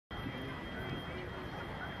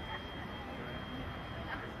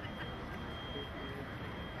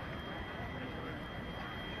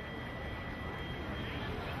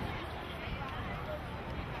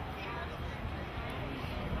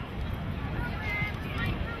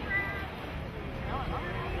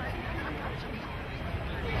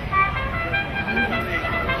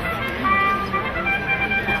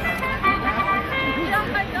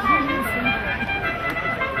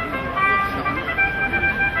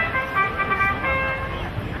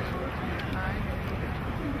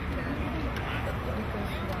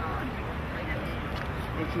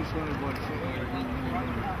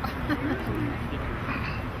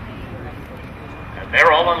And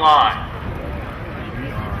they're all in line.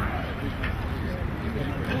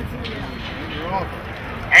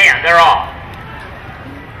 And they're off.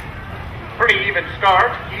 Pretty even start.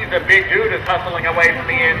 He's a big dude, is hustling away from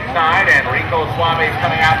the inside, and Rico Suave is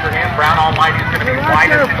coming after him. Brown Almighty is going to be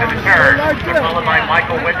widest into the turn. Followed by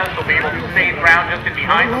Michael Witness, will be able to save ground just in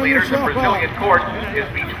behind the leaders. The Brazilian Court is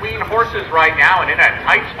between horses right now and in a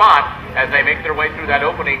tight spot as they make their way through that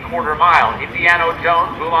opening quarter mile. Indiano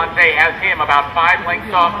Jones, Boulante has him about 5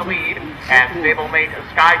 lengths off the lead, and stablemate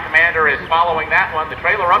Sky Commander is following that one. The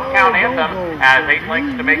trailer Uptown Anthem has 8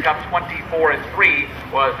 lengths to make up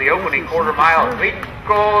 24-3 was the opening quarter mile.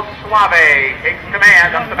 Rico Suave takes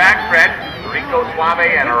command up the backstretch. Rico Suave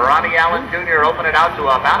and Ronnie Allen Jr. open it out to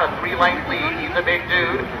about a 3-length lead. He's a big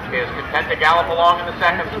dude. Is content to gallop along in the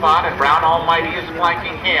second spot, and Brown Almighty is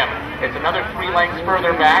flanking him. It's another 3 lengths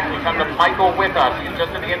further back. We come to Michael with us. He's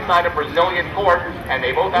just to the inside of Brazilian Court, and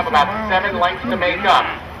they both have about 7 lengths to make up.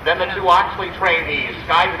 Then the 2 Oxley trainees,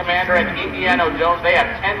 Sky Commander and Indiano Jones, they have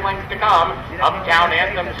 10 lengths to come. Uptown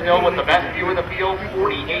Anthem still with the best view of the field,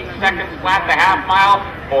 48 seconds flat the half mile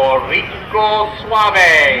for Rico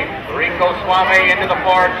Suave. Rico Suave into the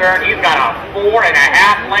far turn. He's got a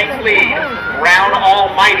 4.5 length lead. Brown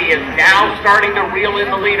Almighty is now starting to reel in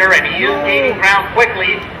the leader, and he is gaining ground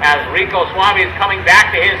quickly as Rico Suave is coming back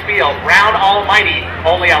to his field. Brown Almighty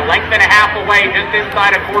only a length and a half away, just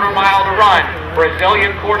inside a quarter mile to run.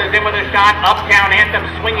 Brazilian Court is in with a shot. Uptown Anthem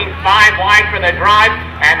swinging 5 wide for the drive,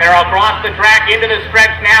 and they're across the track into the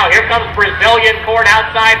stretch now. Here comes Brazilian Court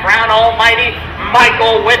outside. Brown Almighty.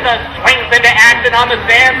 Michael with us swings into action on the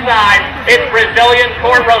stand side. It's Brazilian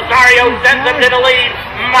Court. Rosario sends him to the lead.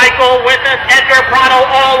 Michael with us. Edgar Prado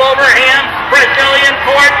all over him. Brazilian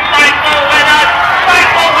Court. Michael with us.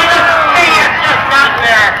 Michael with us. He has just gotten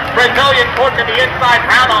there. Brazilian Court to the inside.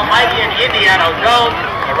 Brown Almighty and Indiano Jones.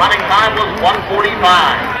 The running time was 1:45.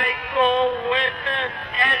 Michael with us.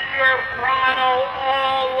 Edgar Prado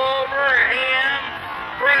all over him.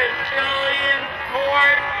 Brazilian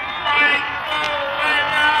Court. Michael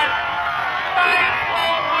with us.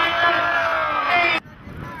 Michael with us.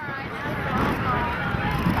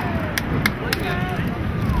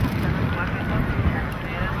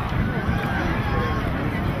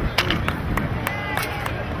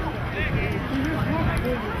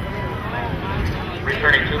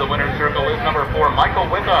 Returning to the winner's circle is number 4, Michael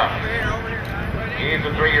with us. He's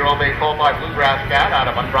a 3-year-old bay colt by Bluegrass Cat out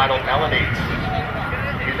of Unbridled Melody.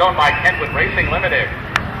 He's owned by Kentwood Racing Limited.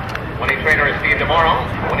 Winning trainer is Steve DeMoro.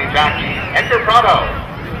 Winning jockey, Edgar Prado.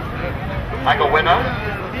 Michael with us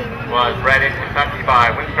was bred in Kentucky by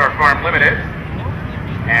Windstar Farm Limited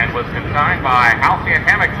and was consigned by Halcyon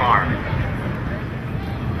Hammock Farm.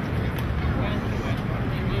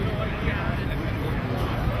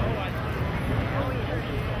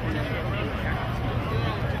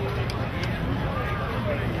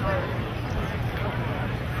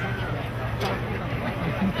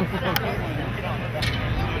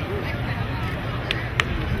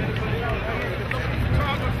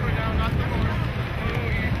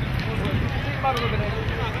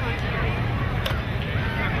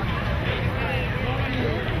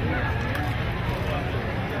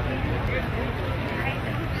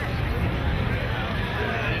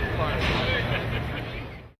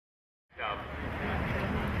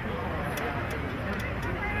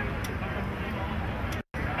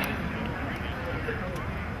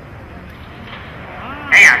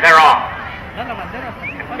 They're off.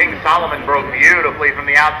 King Solomon broke beautifully from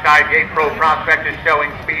the outside gate. Pro Prospect is showing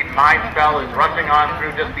speed. Mindspell is rushing on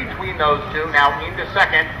through just between those two, now into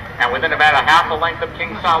second, and within about a half a length of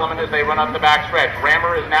King Solomon as they run up the backstretch.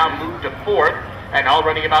 Rammer is now moved to 4th, and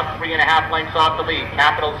already about 3.5 lengths off the lead.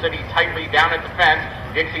 Capital City tightly down at the fence.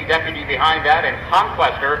 Dixie Deputy behind that, and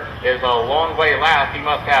Conquester is a long way last. He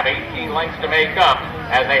must have 18 lengths to make up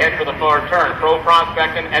as they head for the far turn. Pro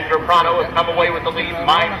Prospect and Edgar Prado have come away with the lead.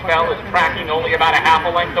 Mindspell is tracking only about a half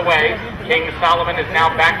a length away. King Solomon is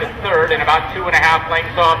now back to 3rd and about 2.5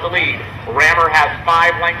 lengths off the lead. Rammer has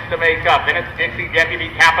 5 lengths to make up. Then it's Dixie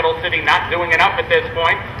Deputy. Capital City not doing enough at this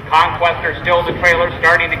point. Conquester still the trailer,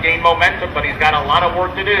 starting to gain momentum, but he's got a lot of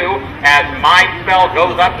work to do as Mindspell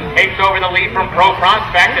goes up and takes over the lead from Pro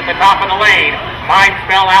Prospect at the top of the lane.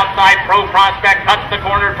 Mindspell outside. Pro Prospect cuts the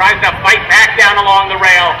corner, tries to fight back down along the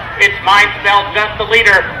rail. It's Mindspell just the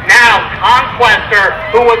leader. Now Conquester,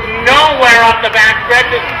 who was nowhere up the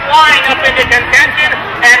backstretch, is flying up into contention,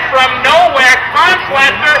 and from nowhere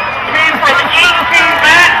Conquester came from 18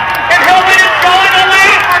 back, and he'll win it going away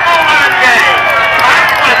for Boulante.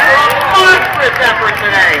 Conquester, a monstrous effort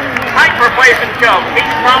today. for place and show. Pete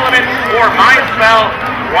Solomon or Mindspell,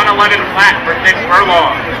 111 flat for 6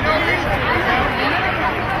 furlongs.